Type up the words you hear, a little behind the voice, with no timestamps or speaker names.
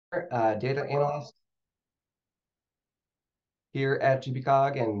data analyst here at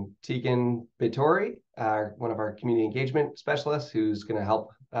GPCOG, and Tegan Bittori, one of our community engagement specialists, who's going to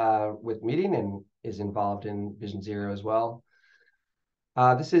help with meeting and is involved in Vision Zero as well.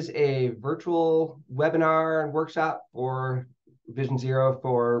 This is a virtual webinar and workshop for Vision Zero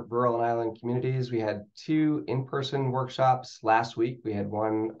for rural and island communities. We had 2 in-person workshops last week. We had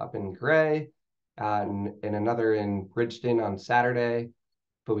one up in Gray and another in Bridgeton on Saturday,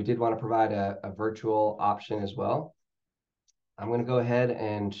 but we did want to provide a virtual option as well. I'm going to go ahead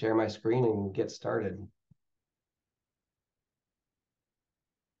and share my screen and get started.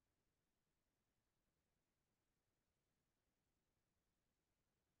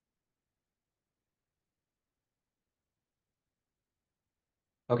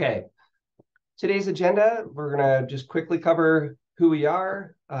 Okay, today's agenda, we're going to just quickly cover who we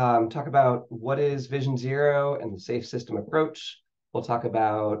are, talk about what is Vision Zero and the safe system approach. We'll talk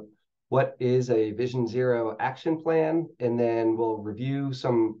about what is a Vision Zero action plan, and then we'll review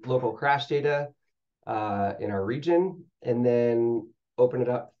some local crash data in our region, and then open it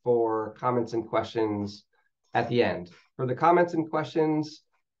up for comments and questions at the end. For the comments and questions,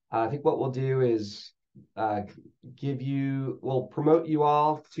 I think what we'll do is we'll promote you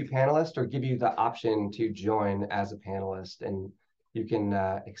all to panelists, or give you the option to join as a panelist, and you can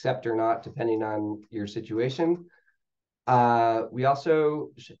accept or not depending on your situation. We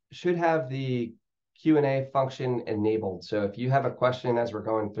also should have the Q&A function enabled. So if you have a question as we're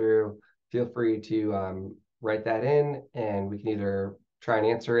going through, feel free to write that in, and we can either try and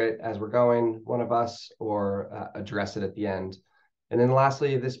answer it as we're going, one of us, or address it at the end. And then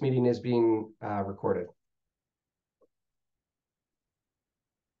lastly, this meeting is being recorded.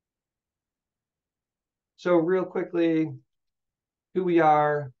 So real quickly, who we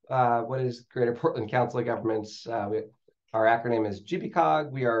are, what is Greater Portland Council of Governments? Our acronym is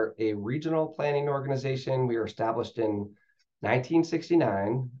GPCOG. We are a regional planning organization. We were established in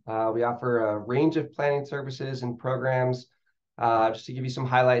 1969. We offer a range of planning services and programs. Just to give you some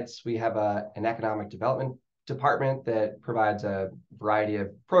highlights, we have an economic development department that provides a variety of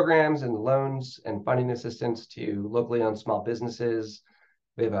programs and loans and funding assistance to locally owned small businesses.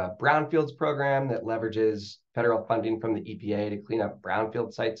 We have a brownfields program that leverages federal funding from the EPA to clean up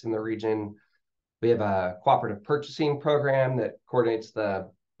brownfield sites in the region. We have a cooperative purchasing program that coordinates the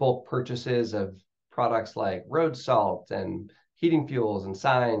bulk purchases of products like road salt and heating fuels and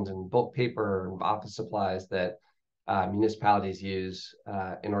signs and bulk paper and office supplies that municipalities use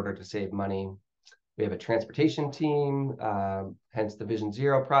in order to save money. We have a transportation team, hence the Vision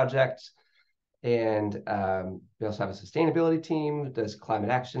Zero project. And we also have a sustainability team that does climate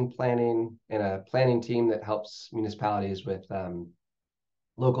action planning, and a planning team that helps municipalities with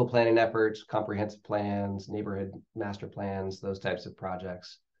local planning efforts, comprehensive plans, neighborhood master plans, those types of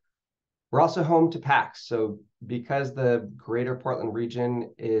projects. We're also home to PACs. So because the Greater Portland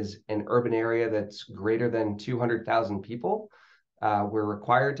region is an urban area that's greater than 200,000 people, we're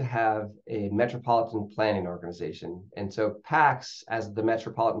required to have a metropolitan planning organization. And so PACs, as the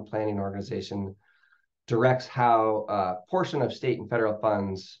metropolitan planning organization, directs how a portion of state and federal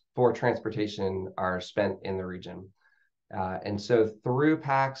funds for transportation are spent in the region. And so through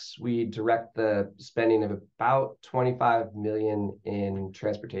PACs, we direct the spending of about $25 million in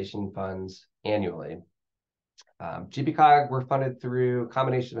transportation funds annually. GPCOG, we're funded through a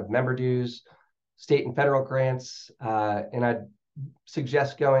combination of member dues, state and federal grants, and I'd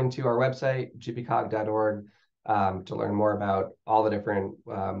suggest going to our website, gpcog.org, to learn more about all the different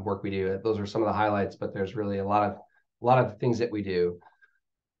work we do. Those are some of the highlights, but there's really a lot of things that we do.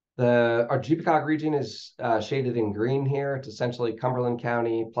 Our GPCOG region is shaded in green here. It's essentially Cumberland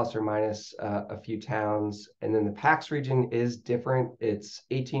County, plus or minus a few towns. And then the PACS region is different. It's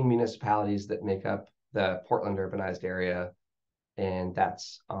 18 municipalities that make up the Portland urbanized area, and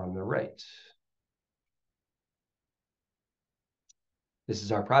that's on the right. This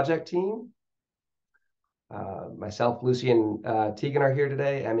is our project team. Myself, Lucy, and Tegan are here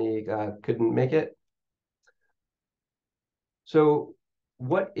today. Emmy couldn't make it. So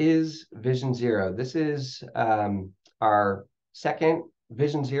what is Vision Zero? This is our second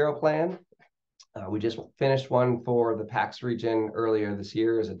Vision Zero plan. We just finished one for the PACS region earlier this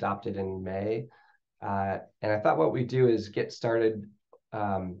year. It was adopted in May. And I thought what we do is get started.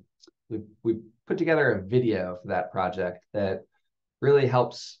 We put together a video for that project that really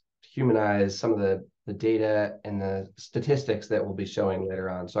helps humanize some of the data and the statistics that we'll be showing later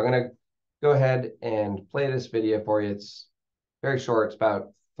on. So I'm going to go ahead and play this video for you. It's very short. It's about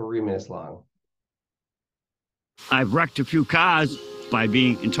 3 minutes long. I've wrecked a few cars by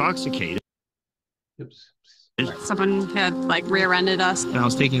being intoxicated. Oops. Someone had like rear-ended us. And I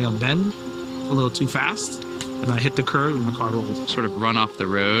was taking a bend a little too fast, and I hit the curb and the car rolled. Sort of run off the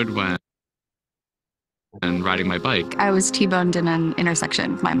road when riding my bike. I was T-boned in an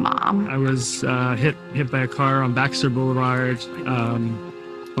intersection with my mom. I was hit by a car on Baxter Boulevard on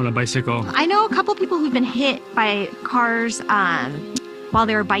a bicycle. I know a couple people who've been hit by cars while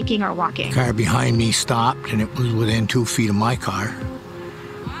they were biking or walking. The car behind me stopped, and it was within 2 feet of my car.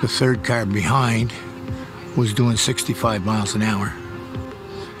 The third car behind was doing 65 miles an hour.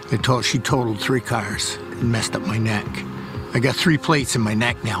 She totaled 3 cars and messed up my neck. I got 3 plates in my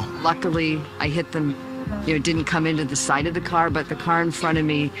neck now. Luckily, I hit them. It didn't come into the side of the car, but the car in front of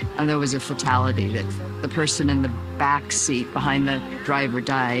me, and there was a fatality that the person in the back seat behind the driver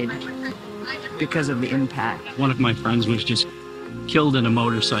died because of the impact. One of my friends was just killed in a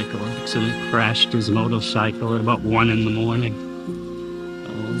motorcycle accident, crashed his motorcycle at about 1 in the morning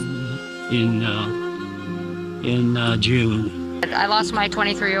in June. I lost my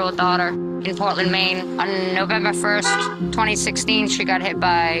 23-year-old daughter in Portland, Maine. On November 1st, 2016, she got hit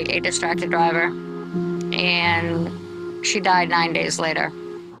by a distracted driver, and she died 9 days later.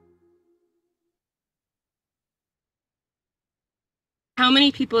 How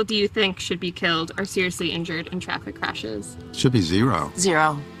many people do you think should be killed or seriously injured in traffic crashes? Should be 0.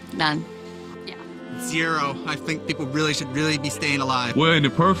 0. None. 0. I think people should be staying alive. Well, in the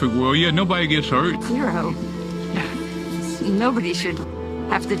perfect world, yeah, nobody gets hurt. 0. Nobody should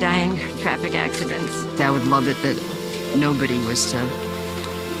have to die in traffic accidents. I would love it that nobody was to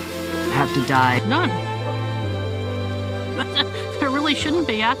have to die. None. There really shouldn't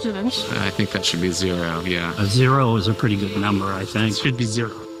be accidents. I think that should be 0, yeah. A 0 is a pretty good number, I think. Should be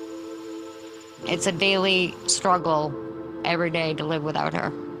 0. It's a daily struggle every day to live without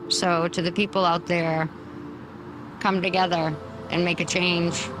her. So to the people out there, come together and make a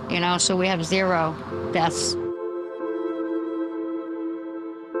change, so we have 0 deaths.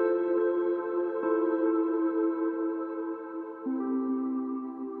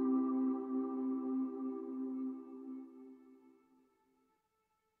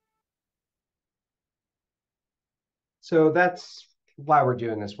 So that's why we're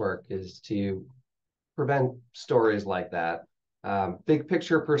doing this work, is to prevent stories like that. Big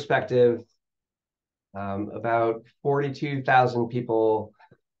picture perspective, about 42,000 people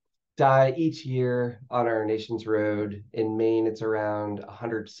die each year on our nation's road. In Maine, it's around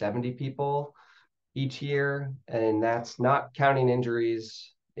 170 people each year, and that's not counting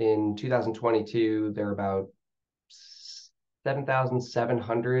injuries. In 2022, there are about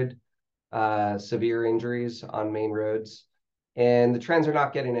 7,700 severe injuries on Maine roads, and the trends are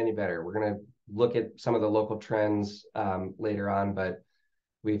not getting any better. We're going to look at some of the local trends later on, but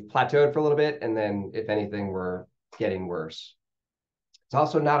we've plateaued for a little bit, and then if anything, we're getting worse. It's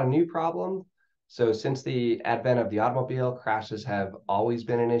also not a new problem. So since the advent of the automobile, crashes have always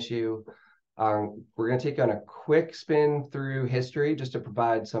been an issue. We're going to take on a quick spin through history just to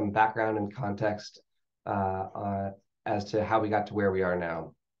provide some background and context as to how we got to where we are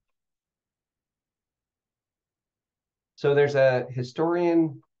now. So there's a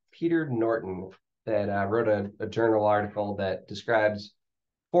historian, Peter Norton, that wrote a journal article that describes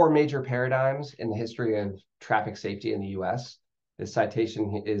 4 major paradigms in the history of traffic safety in the US. This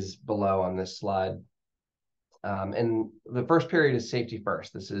citation is below on this slide. And the first period is safety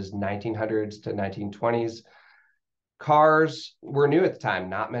first. This is 1900s to 1920s. Cars were new at the time.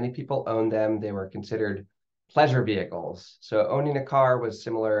 Not many people owned them. They were considered pleasure vehicles. So owning a car was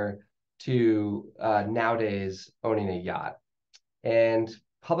similar to nowadays owning a yacht. And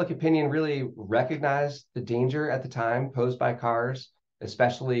public opinion really recognized the danger at the time posed by cars,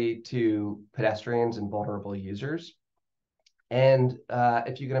 especially to pedestrians and vulnerable users. And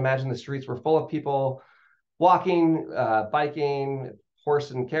if you can imagine, the streets were full of people walking, biking,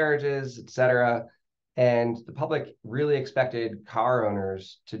 horse and carriages, etc. And the public really expected car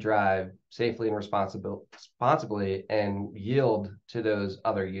owners to drive safely and responsibly and yield to those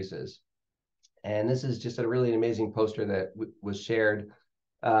other uses. And this is just a really amazing poster that was shared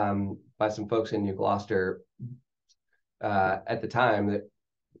by some folks in New Gloucester at the time. That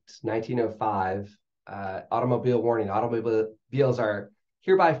it's 1905. Automobile warning: automobiles are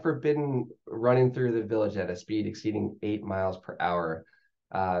hereby forbidden running through the village at a speed exceeding 8 miles per hour.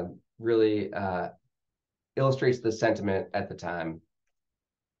 Really illustrates the sentiment at the time.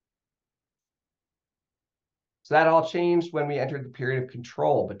 So that all changed when we entered the period of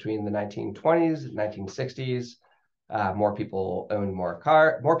control between the 1920s and 1960s. More people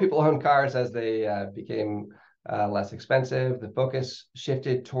owned cars as they became less expensive. The focus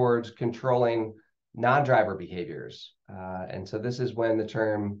shifted towards controlling non-driver behaviors. And so this is when the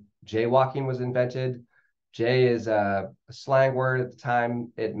term jaywalking was invented. Jay is a slang word at the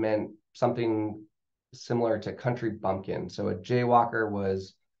time. It meant something similar to country bumpkin. So a jaywalker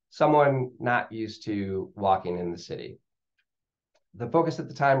was someone not used to walking in the city. The focus at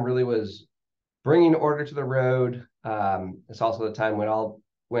the time really was bringing order to the road. It's also the time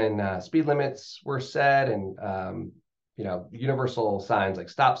when speed limits were set and universal signs like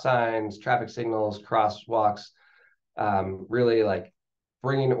stop signs, traffic signals, crosswalks, really like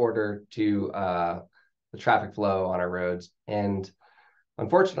bringing order to the traffic flow on our roads. And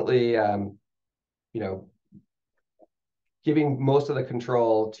unfortunately, giving most of the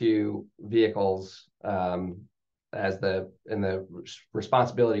control to vehicles and the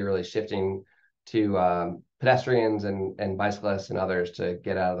responsibility really shifting to pedestrians and bicyclists and others to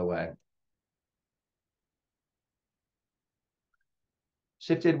get out of the way.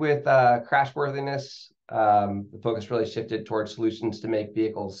 Shifted with crashworthiness, the focus really shifted towards solutions to make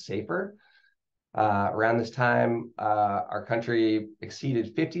vehicles safer. Around this time, our country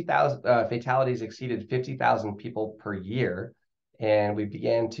exceeded 50,000 fatalities, exceeded 50,000 people per year, and we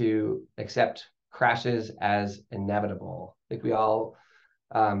began to accept crashes as inevitable. I think we all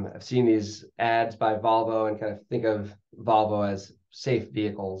have seen these ads by Volvo and kind of think of Volvo as safe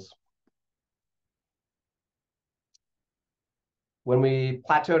vehicles. When we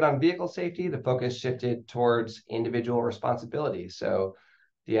plateaued on vehicle safety, the focus shifted towards individual responsibility. So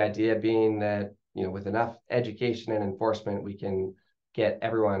the idea being that, with enough education and enforcement, we can get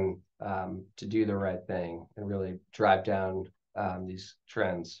everyone to do the right thing and really drive down these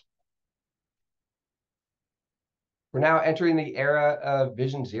trends. We're now entering the era of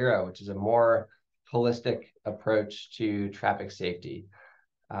Vision Zero, which is a more holistic approach to traffic safety.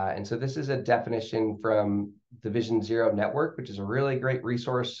 And so this is a definition from the Vision Zero Network, which is a really great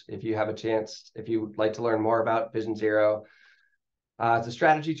resource if you have a chance, if you would like to learn more about Vision Zero. It's a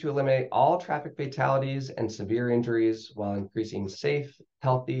strategy to eliminate all traffic fatalities and severe injuries while increasing safe,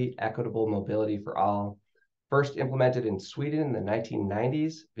 healthy, equitable mobility for all. First implemented in Sweden in the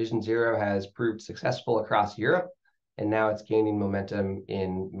 1990s, Vision Zero has proved successful across Europe, and now it's gaining momentum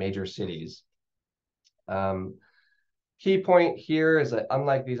in major cities. Key point here is that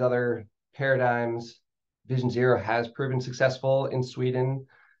unlike these other paradigms, Vision Zero has proven successful in Sweden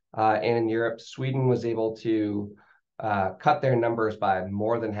and in Europe. Sweden was able to cut their numbers by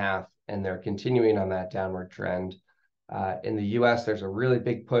more than half, and they're continuing on that downward trend. In the US, there's a really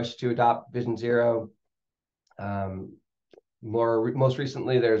big push to adopt Vision Zero. Most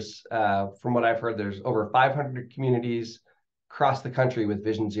recently, there's, from what I've heard, there's over 500 communities across the country with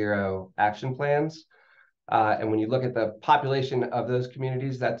Vision Zero action plans. And when you look at the population of those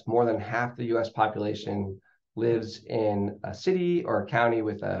communities, that's more than half the US population lives in a city or a county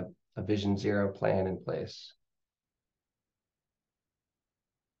with a Vision Zero plan in place.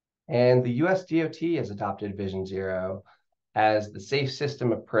 And the US DOT has adopted Vision Zero as the safe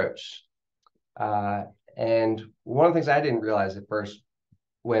system approach. And one of the things I didn't realize at first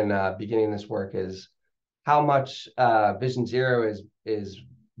when beginning this work is how much Vision Zero is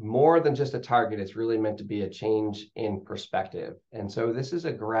more than just a target. It's really meant to be a change in perspective. And so this is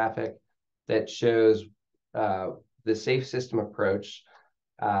a graphic that shows the safe system approach.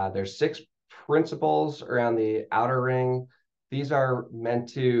 There's 6 principles around the outer ring. These are meant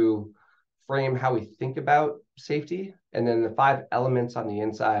to frame how we think about safety. And then the 5 elements on the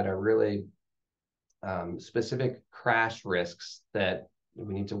inside are really specific crash risks that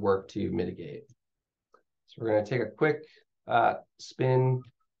we need to work to mitigate. So we're going to take a quick spin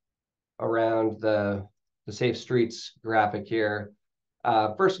around the Safe Streets graphic here.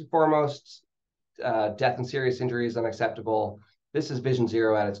 First and foremost, death and serious injury is unacceptable. This is Vision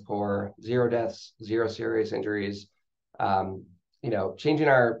Zero at its core: 0 deaths, 0 serious injuries. Changing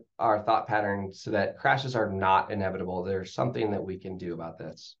our thought pattern so that crashes are not inevitable. There's something that we can do about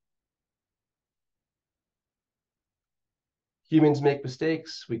this. Humans make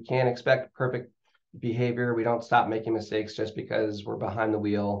mistakes. We can't expect perfect behavior. We don't stop making mistakes just because we're behind the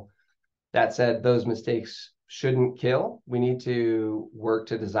wheel. That said, those mistakes shouldn't kill. We need to work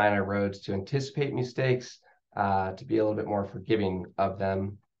to design our roads to anticipate mistakes, to be a little bit more forgiving of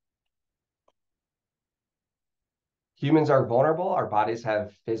them. Humans are vulnerable. Our bodies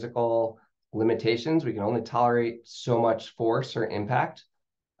have physical limitations. We can only tolerate so much force or impact.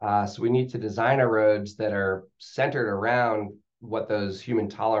 So we need to design our roads that are centered around what those human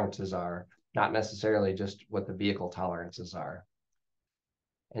tolerances are, not necessarily just what the vehicle tolerances are.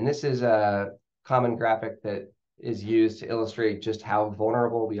 And this is a common graphic that is used to illustrate just how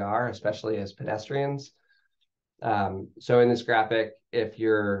vulnerable we are, especially as pedestrians. So in this graphic, if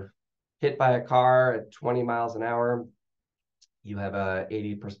you're hit by a car at 20 miles an hour, you have a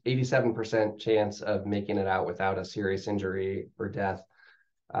 87% chance of making it out without a serious injury or death.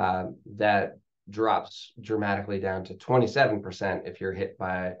 That drops dramatically down to 27% if you're hit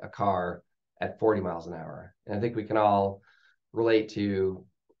by a car at 40 miles an hour. And I think we can all relate to,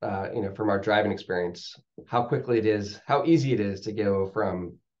 from our driving experience, how easy it is to go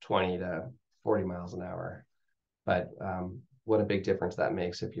from 20 to 40 miles an hour. But what a big difference that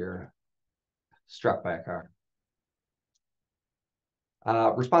makes if you're struck by a car.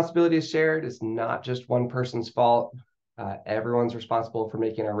 Responsibility is shared. It's not just one person's fault. Everyone's responsible for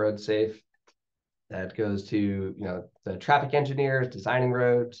making our roads safe. That goes to the traffic engineers designing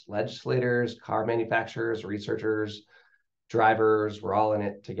roads, legislators, car manufacturers, researchers, drivers. We're all in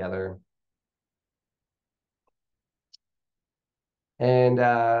it together. And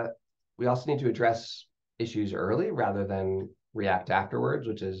we also need to address issues early rather than react afterwards,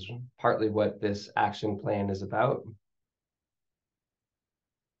 which is partly what this action plan is about.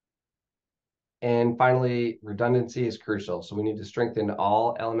 And finally, redundancy is crucial. So we need to strengthen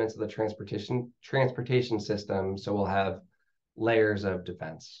all elements of the transportation system so we'll have layers of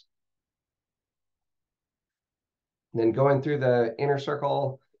defense. And then going through the inner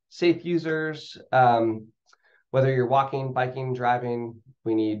circle, safe users, whether you're walking, biking, driving,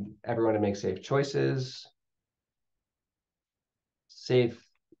 we need everyone to make safe choices. Safe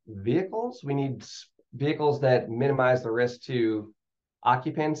vehicles, we need vehicles that minimize the risk to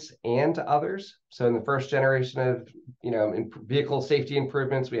occupants and to others. So in the first generation of vehicle safety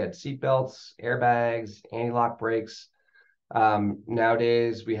improvements, we had seat belts, airbags, anti-lock brakes.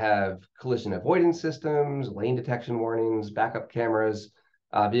 Nowadays we have collision avoidance systems, lane detection warnings, backup cameras.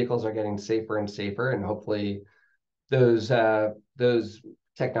 Vehicles are getting safer and safer, and hopefully those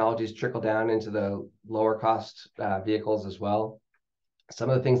technologies trickle down into the lower cost vehicles as well. Some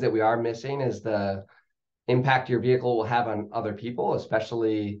of the things that we are missing is the impact your vehicle will have on other people,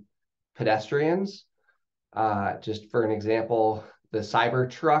 especially pedestrians. Just for an example, the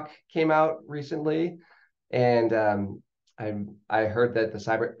Cybertruck came out recently, and I heard that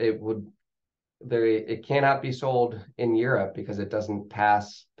it cannot be sold in Europe because it doesn't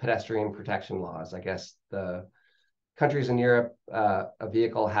pass pedestrian protection laws. I guess the countries in Europe, a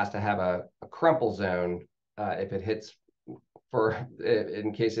vehicle has to have a crumple zone if it hits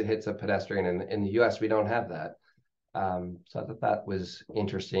in case it hits a pedestrian. In the US, we don't have that. So I thought that was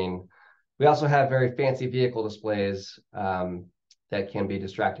interesting. We also have very fancy vehicle displays that can be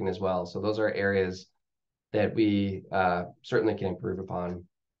distracting as well. So those are areas that we certainly can improve upon.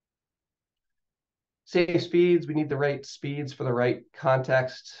 Safe speeds, we need the right speeds for the right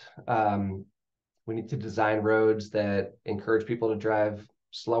context. We need to design roads that encourage people to drive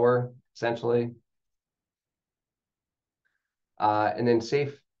slower, essentially. And then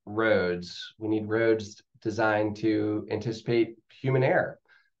safe roads. We need roads designed to anticipate human error.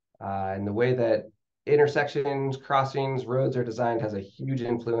 And the way that intersections, crossings, roads are designed has a huge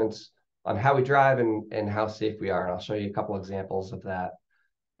influence on how we drive and how safe we are. And I'll show you a couple examples of that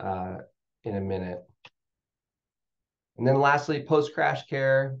in a minute. And then lastly, post-crash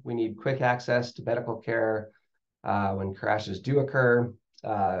care. We need quick access to medical care when crashes do occur.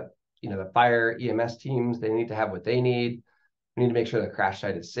 The fire EMS teams, they need to have what they need. We need to make sure the crash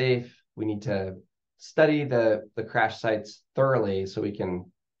site is safe. We need to study the crash sites thoroughly so we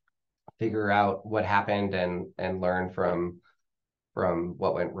can figure out what happened and learn from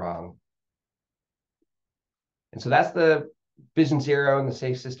what went wrong. And so that's the Vision Zero and the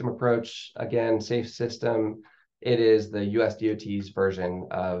safe system approach. Again, safe system, it is the US DOT's version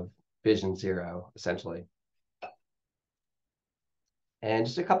of Vision Zero, essentially. And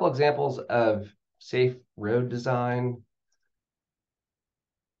just a couple examples of safe road design.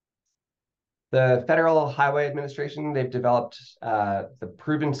 The Federal Highway Administration, they've developed the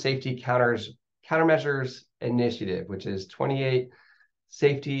Proven Safety Countermeasures Initiative, which is 28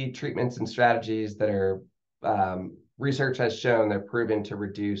 safety treatments and strategies that are research has shown they're proven to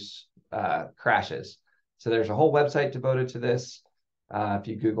reduce crashes. So there's a whole website devoted to this. If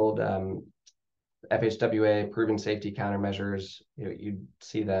you Googled FHWA Proven Safety Countermeasures, you'd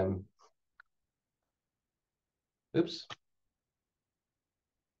see them. Oops.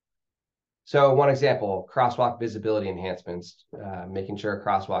 So one example, crosswalk visibility enhancements, making sure a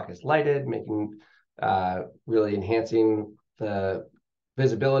crosswalk is lighted, really enhancing the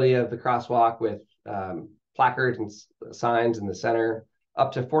visibility of the crosswalk with placards and signs in the center,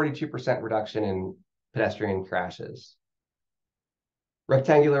 up to 42% reduction in pedestrian crashes.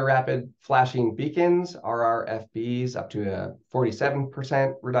 Rectangular rapid flashing beacons, RRFBs, up to a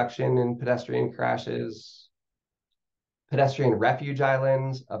 47% reduction in pedestrian crashes. Pedestrian refuge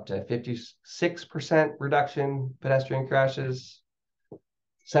islands, up to 56% reduction pedestrian crashes.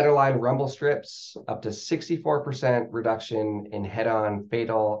 Centerline rumble strips, up to 64% reduction in head-on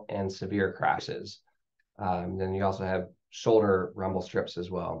fatal and severe crashes. Then you also have shoulder rumble strips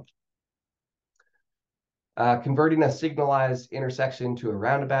as well. Converting a signalized intersection to a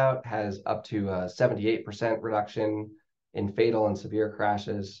roundabout has up to a 78% reduction in fatal and severe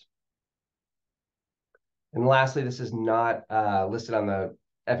crashes. And lastly, this is not listed on the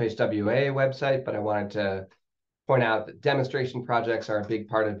FHWA website, but I wanted to point out that demonstration projects are a big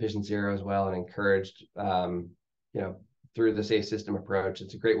part of Vision Zero as well, and encouraged, through the safe system approach.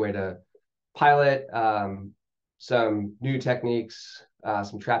 It's a great way to pilot some new techniques,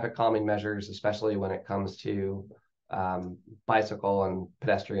 some traffic calming measures, especially when it comes to bicycle and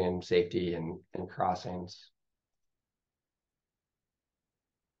pedestrian safety and crossings.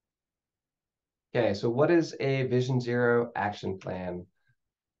 Okay, so what is a Vision Zero action plan?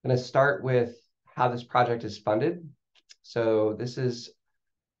 I'm going to start with how this project is funded. So this is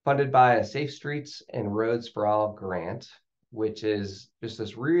funded by a Safe Streets and Roads for All grant, which is just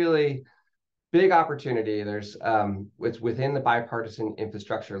this really big opportunity. There's it's within the bipartisan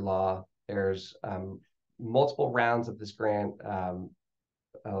infrastructure law. There's multiple rounds of this grant,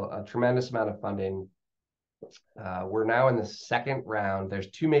 a tremendous amount of funding. We're now in the second round. There's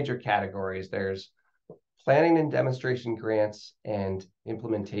two major categories. There's planning and demonstration grants and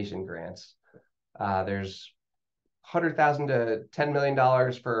implementation grants. There's $100,000 to $10 million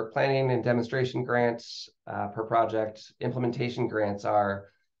for planning and demonstration grants per project. Implementation grants are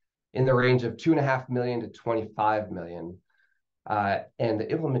in the range of $2.5 million to $25 million. And the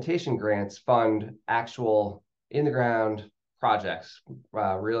implementation grants fund actual in-the-ground projects,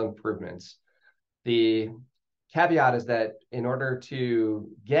 real improvements. The caveat is that in order to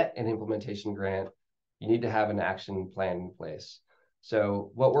get an implementation grant, you need to have an action plan in place.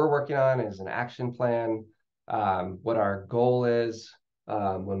 So what we're working on is an action plan. What our goal is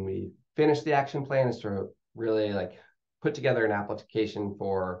when we finish the action plan is to really put together an application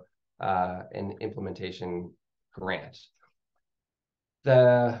for an implementation grant.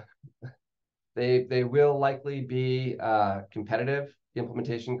 They will likely be competitive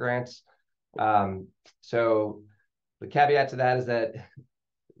implementation grants. So the caveat to that is that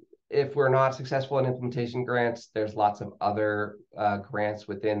if we're not successful in implementation grants, there's lots of other grants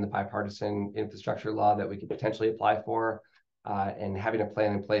within the bipartisan infrastructure law that we could potentially apply for. And having a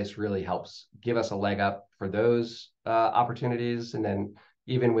plan in place really helps give us a leg up for those opportunities. And then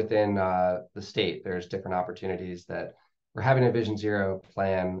even within the state, there's different opportunities that we're having a Vision Zero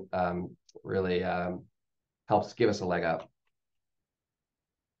plan really helps give us a leg up.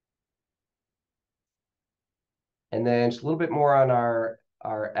 And then just a little bit more on our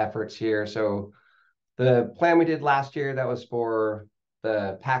efforts here. So the plan we did last year, that was for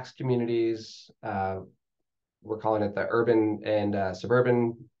the PAX communities. We're calling it the urban and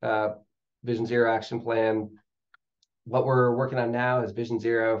suburban Vision Zero action plan. What we're working on now is Vision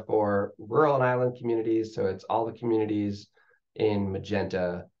Zero for rural and island communities. So it's all the communities in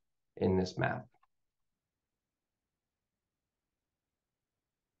magenta in this map.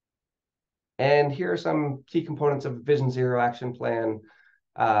 And here are some key components of Vision Zero action plan.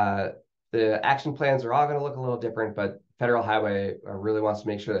 The action plans are all going to look a little different, but Federal Highway really wants to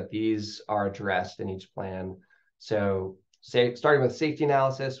make sure that these are addressed in each plan. So starting with safety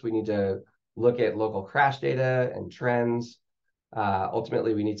analysis, we need to look at local crash data and trends.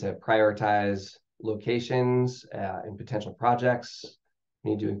 Ultimately, we need to prioritize locations and potential projects.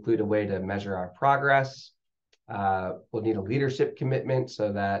 We need to include a way to measure our progress. We'll need a leadership commitment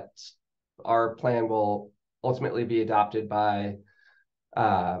so that our plan will ultimately be adopted by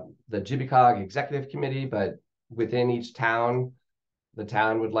the GPCOG executive committee, but within each town, the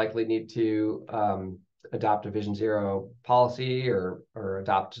town would likely need to adopt a Vision Zero policy or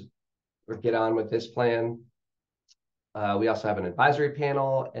adopt or get on with this plan. We also have an advisory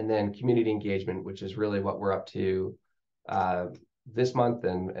panel and then community engagement, which is really what we're up to this month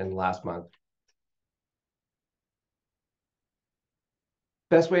and last month.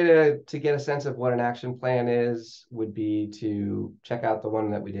 Best way to get a sense of what an action plan is would be to check out the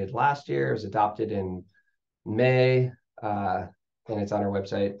one that we did last year. It was adopted in May, and it's on our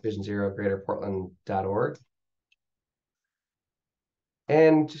website, visionzerogreaterportland.org.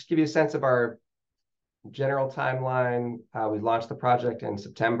 And just give you a sense of our general timeline. We launched the project in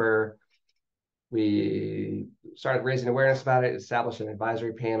September. We started raising awareness about it, established an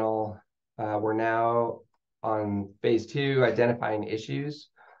advisory panel. We're now on phase 2, identifying issues.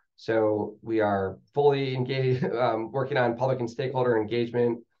 So we are fully engaged, working on public and stakeholder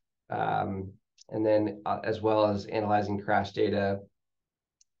engagement. and then as well as analyzing crash data.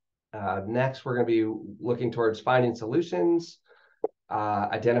 Next, we're going to be looking towards finding solutions,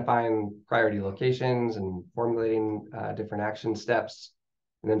 identifying priority locations, and formulating different action steps.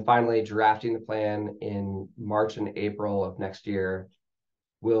 And then finally, drafting the plan in March and April of next year.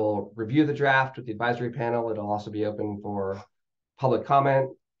 We'll review the draft with the advisory panel. It'll also be open for public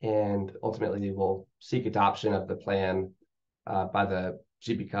comment, and ultimately we'll seek adoption of the plan by the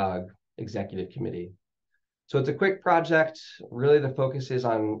GPCOG Executive Committee. So it's a quick project. Really, the focus is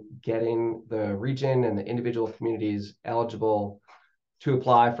on getting the region and the individual communities eligible to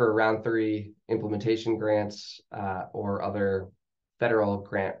apply for round 3 implementation grants or other federal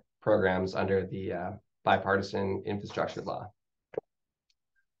grant programs under the bipartisan infrastructure law.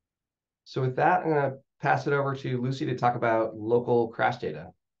 So with that, I'm going to pass it over to Lucy to talk about local crash data.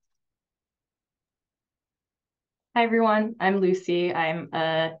 Hi, everyone. I'm Lucy. I'm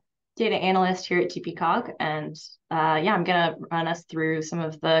a data analyst here at GPCOG, and yeah, I'm going to run us through some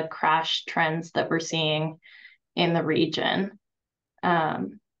of the crash trends that we're seeing in the region.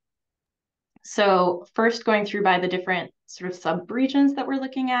 So first, going through by the different sort of sub-regions that we're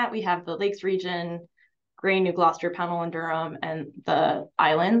looking at, we have the Lakes region, Gray, New Gloucester, Pownell, and Durham, and the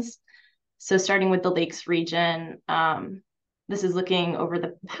islands. So starting with the Lakes region, this is looking over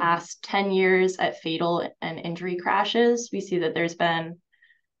the past 10 years at fatal and injury crashes. We see that there's been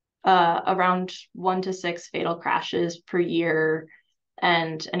around 1 to 6 fatal crashes per year,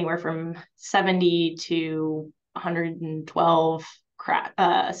 and anywhere from 70 to 112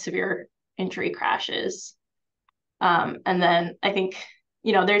 severe injury crashes. And then I think,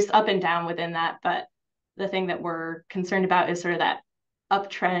 there's up and down within that, but the thing that we're concerned about is sort of that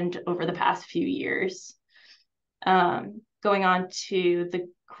uptrend over the past few years. Going on to the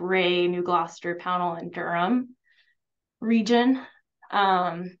Gray, New Gloucester, Pownell, and Durham region,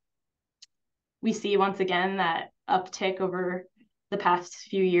 we see once again that uptick over the past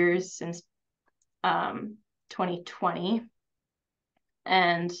few years since 2020.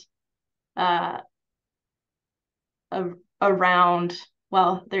 And around,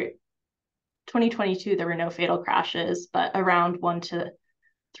 2022, there were no fatal crashes, but around 1 to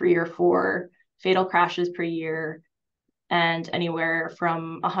 3 or 4 fatal crashes per year, and anywhere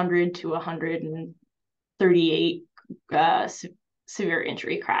from 100 to 138 severe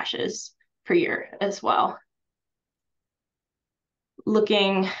injury crashes per year as well.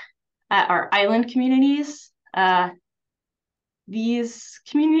 Looking at our island communities, these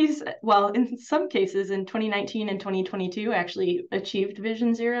communities, in some cases in 2019 and 2022, actually achieved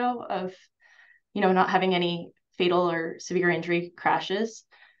Vision Zero of, not having any fatal or severe injury crashes.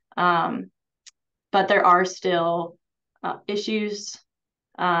 But there are still issues.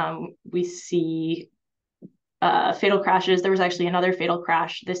 We see fatal crashes. There was actually another fatal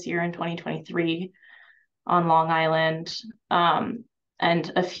crash this year in 2023 on Long Island, and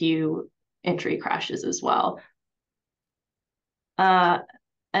a few injury crashes as well. And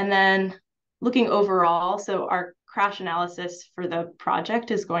then looking overall, so our crash analysis for the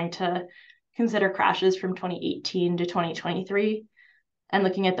project is going to consider crashes from 2018 to 2023. And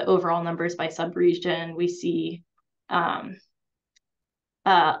looking at the overall numbers by sub-region, we see 11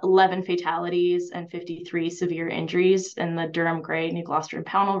 fatalities and 53 severe injuries in the Durham, Gray, New Gloucester, and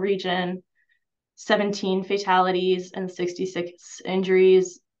Pownell region, 17 fatalities and 66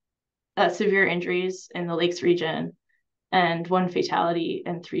 injuries, severe injuries in the Lakes region, and 1 fatality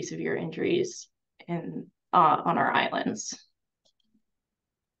and 3 severe injuries on our islands.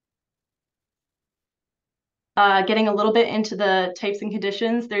 Getting a little bit into the types and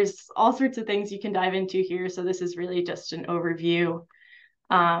conditions, there's all sorts of things you can dive into here. So this is really just an overview.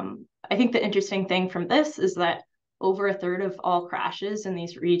 I think the interesting thing from this is that over a third of all crashes in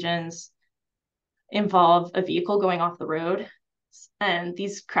these regions involve a vehicle going off the road. And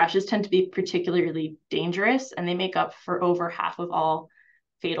these crashes tend to be particularly dangerous, and they make up for over half of all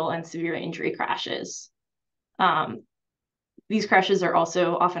fatal and severe injury crashes. These crashes are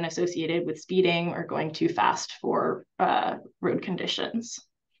also often associated with speeding or going too fast for road conditions.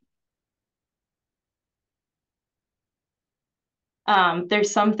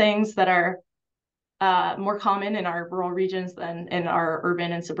 There's some things that are more common in our rural regions than in our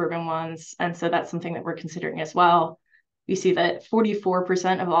urban and suburban ones. And so that's something that we're considering as well. We see that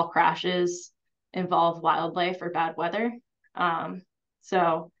 44% of all crashes involve wildlife or bad weather.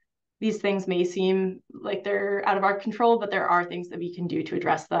 So these things may seem like they're out of our control, but there are things that we can do to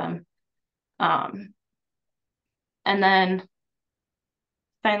address them. And then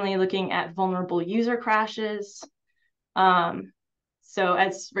finally, looking at vulnerable user crashes. So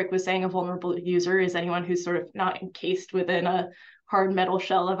as Rick was saying, a vulnerable user is anyone who's sort of not encased within a hard metal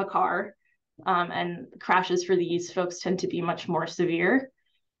shell of a car. and crashes for these folks tend to be much more severe.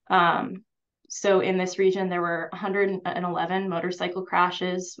 So in this region, there were 111 motorcycle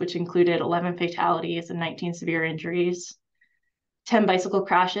crashes, which included 11 fatalities and 19 severe injuries, 10 bicycle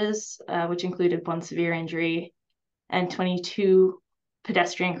crashes, which included 1 severe injury, and 22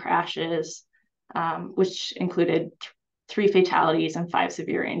 pedestrian crashes, which included 3 fatalities and 5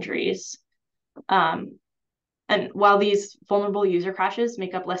 severe injuries. And while these vulnerable user crashes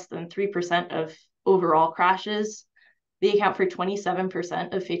make up less than 3% of overall crashes, they account for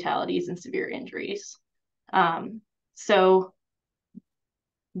 27% of fatalities and severe injuries. So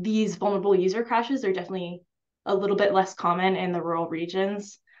these vulnerable user crashes are definitely a little bit less common in the rural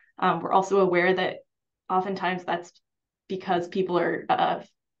regions. We're also aware that oftentimes that's because people are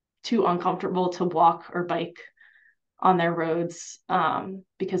too uncomfortable to walk or bike on their roads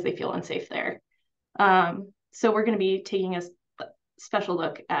because they feel unsafe there. So we're going to be taking a special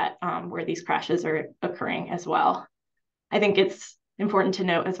look at where these crashes are occurring as well. I think it's important to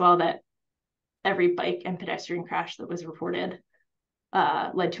note as well that every bike and pedestrian crash that was reported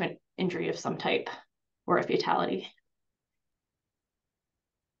led to an injury of some type or a fatality.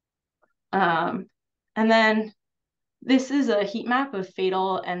 And then this is a heat map of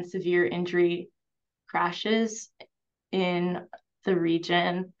fatal and severe injury crashes in the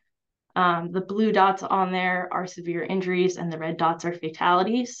region. The blue dots on there are severe injuries and the red dots are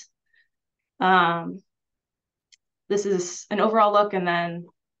fatalities. This is an overall look, and then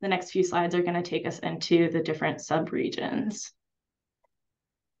the next few slides are going to take us into the different subregions.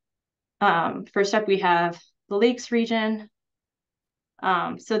 First up, we have the Lakes region.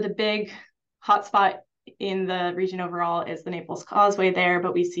 So the big hotspot in the region overall is the Naples Causeway there,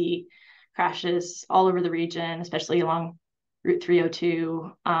 but we see crashes all over the region, especially along Route 302.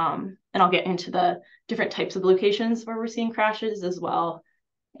 And I'll get into the different types of locations where we're seeing crashes as well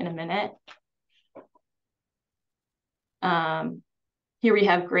in a minute. Here we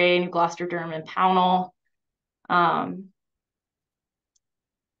have Gray, New Gloucester, Durham, and Pownell.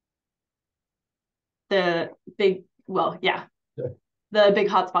 The big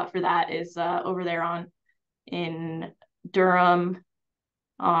hotspot for that is over there in Durham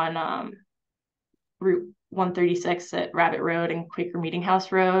on Route 136 at Rabbit Road and Quaker Meeting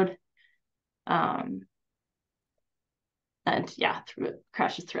House Road. And yeah,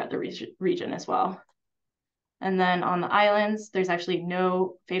 crashes throughout the region as well. And then on the islands, there's actually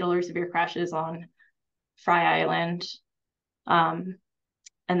no fatal or severe crashes on Fry Island. And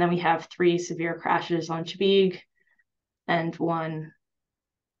then we have 3 severe crashes on Chebeague and 1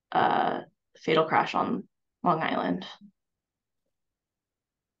 fatal crash on Long Island.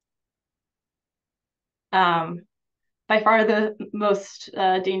 By far the most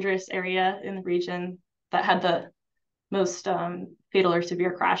dangerous area in the region that had the most fatal or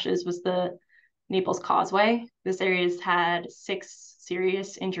severe crashes was the Naples Causeway. This area has had 6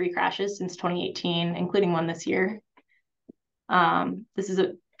 serious injury crashes since 2018, including 1 this year. This is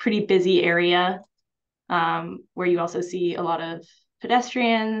a pretty busy area where you also see a lot of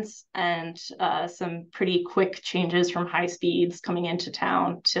pedestrians and some pretty quick changes from high speeds coming into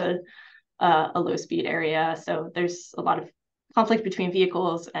town to a low speed area. So there's a lot of conflict between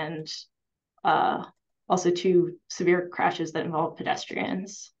vehicles and also 2 severe crashes that involve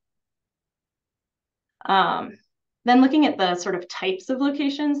pedestrians. Then looking at the sort of types of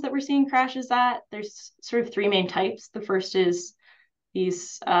locations that we're seeing crashes at, there's sort of 3 main types. The first is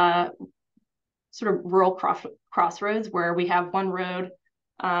these sort of rural crossroads where we have one road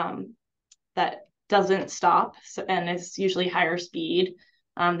that doesn't stop and is usually higher speed.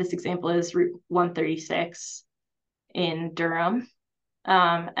 This example is Route 136 in Durham.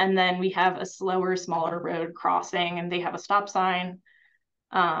 And then we have a slower, smaller road crossing, and they have a stop sign.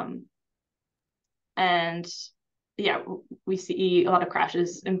 And yeah, we see a lot of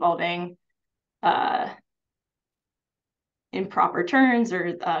crashes involving improper turns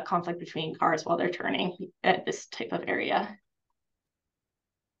or conflict between cars while they're turning at this type of area.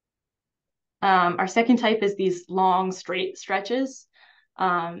 Our second type is these long straight stretches.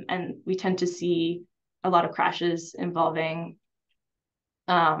 And we tend to see a lot of crashes involving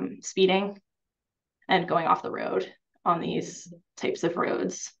speeding and going off the road on these types of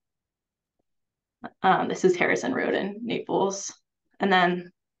roads. This is Harrison Road in Naples. And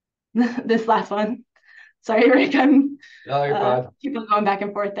then this last one, sorry, Rick, I'm keep on going back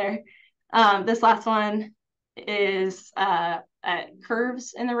and forth there. This last one is at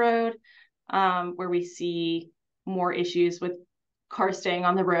curves in the road where we see more issues with cars staying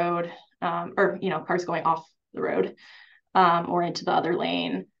on the road or, cars going off the road or into the other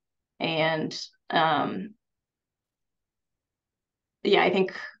lane. And yeah, I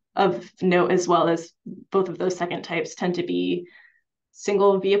think of note as well as both of those second types tend to be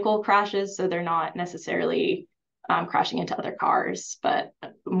single vehicle crashes, so they're not necessarily crashing into other cars, but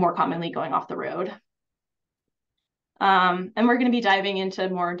more commonly going off the road. And we're going to be diving into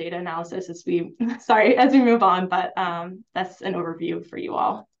more data analysis as we move on, but that's an overview for you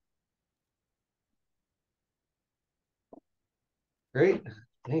all. Great,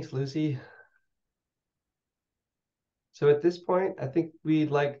 thanks, Lucy. So at this point, I think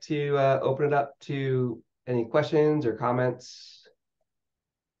we'd like to open it up to any questions or comments.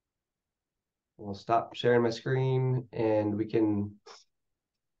 We'll stop sharing my screen and we can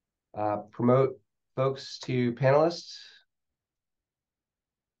promote folks to panelists.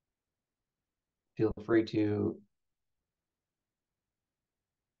 Feel free to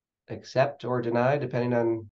accept or deny, depending on